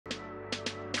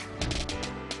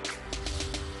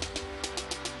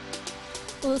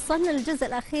وصلنا للجزء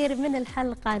الأخير من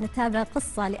الحلقة، نتابع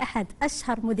قصة لأحد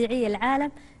أشهر مذيعي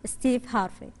العالم ستيف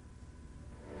هارفي.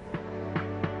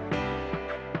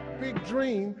 Big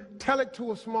dream, tell it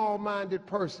to a small-minded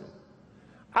person.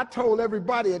 I told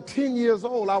everybody at 10 years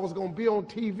old I was going to be on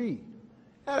TV.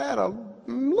 I had a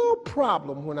little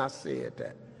problem when I said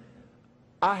that.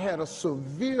 I had a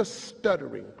severe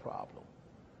stuttering problem.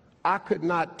 I could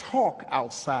not talk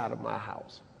outside of my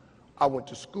house. I went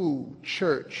to school,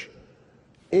 church,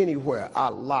 anywhere. I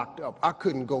locked up. I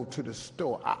couldn't go to the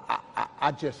store.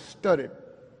 I just stuttered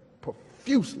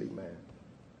profusely, man.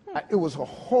 It was a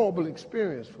horrible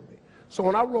experience for me. So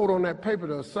when I wrote on that paper,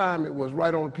 the assignment was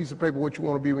write on a piece of paper what you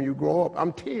want to be when you grow up.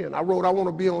 I'm 10. I wrote I want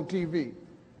to be on TV.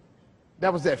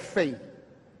 That was that faith,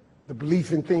 the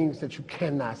belief in things that you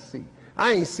cannot see.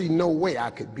 I ain't see no way I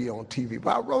could be on TV,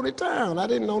 but I wrote it down. I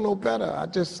didn't know no better.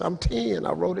 I'm 10.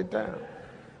 I wrote it down.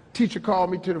 Teacher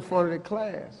called me to the front of the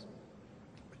class.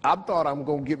 I thought I'm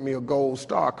going to get me a gold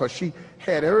star because she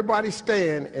had everybody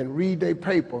stand and read their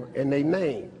paper and their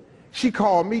name. She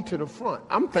called me to the front.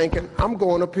 I'm thinking I'm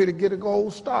going up here to get a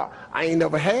gold star. I ain't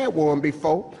never had one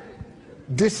before.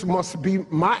 This must be,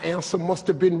 my answer must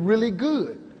have been really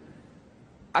good.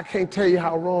 I can't tell you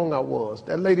how wrong I was.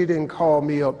 That lady didn't call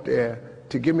me up there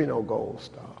to give me no gold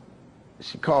star.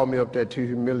 She called me up there to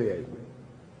humiliate me.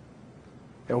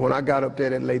 And when I got up there,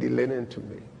 that lady leaned into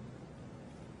me.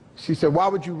 She said, why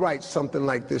would you write something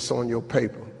like this on your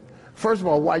paper? First of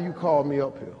all, why you called me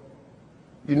up here?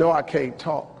 You know I can't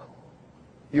talk.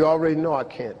 You already know I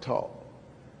can't talk.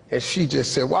 And she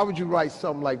just said, why would you write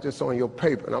something like this on your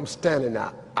paper? And I'm standing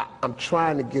there. I'm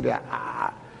trying to get it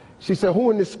out. She said,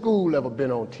 who in this school ever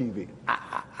been on TV?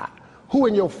 Who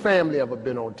in your family ever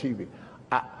been on TV?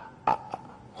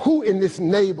 Who in this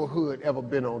neighborhood ever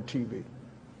been on TV?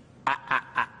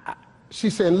 She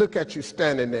said, look at you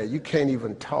standing there. You can't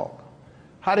even talk.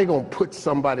 How they gonna put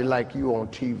somebody like you on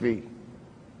TV?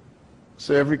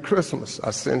 So every Christmas,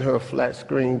 I send her a flat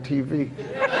screen TV.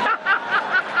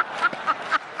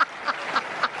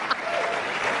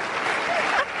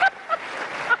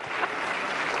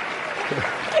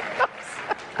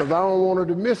 Because I don't want her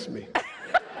to miss me.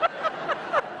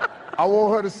 I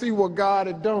want her to see what God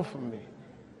had done for me.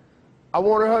 I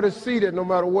wanted her to see that no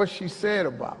matter what she said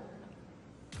about it.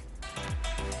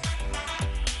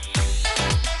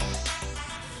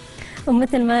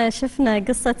 ومثل ما شفنا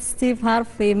قصة ستيف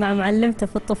هارفي مع معلمته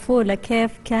في الطفولة،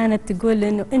 كيف كانت تقول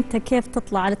إنه أنت كيف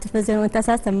تطلع على التلفزيون وأنت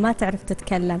أساسا ما تعرف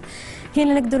تتكلم.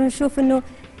 هنا نقدر نشوف إنه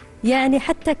يعني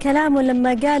حتى كلامه لما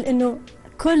قال إنه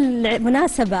كل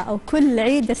مناسبة أو كل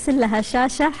عيد أرسل لها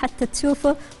شاشة حتى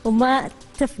تشوفه وما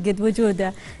تفقد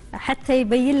وجوده، حتى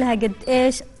يبين لها قد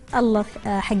إيش الله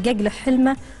حقق له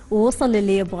حلمه ووصل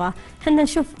للي يبغاه. حنا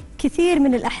نشوف كثير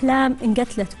من الأحلام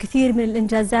انقتلت وكثير من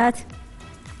الإنجازات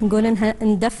نقول إنها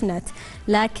اندفنت،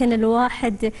 لكن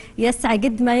الواحد يسعى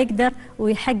قد ما يقدر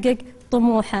ويحقق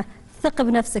طموحه. ثق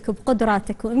بنفسك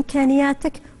وبقدراتك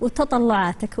وإمكانياتك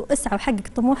وتطلعاتك، واسعى وحقق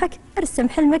طموحك. ارسم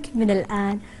حلمك من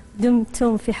الآن.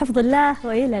 دمتم في حفظ الله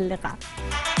وإلى اللقاء.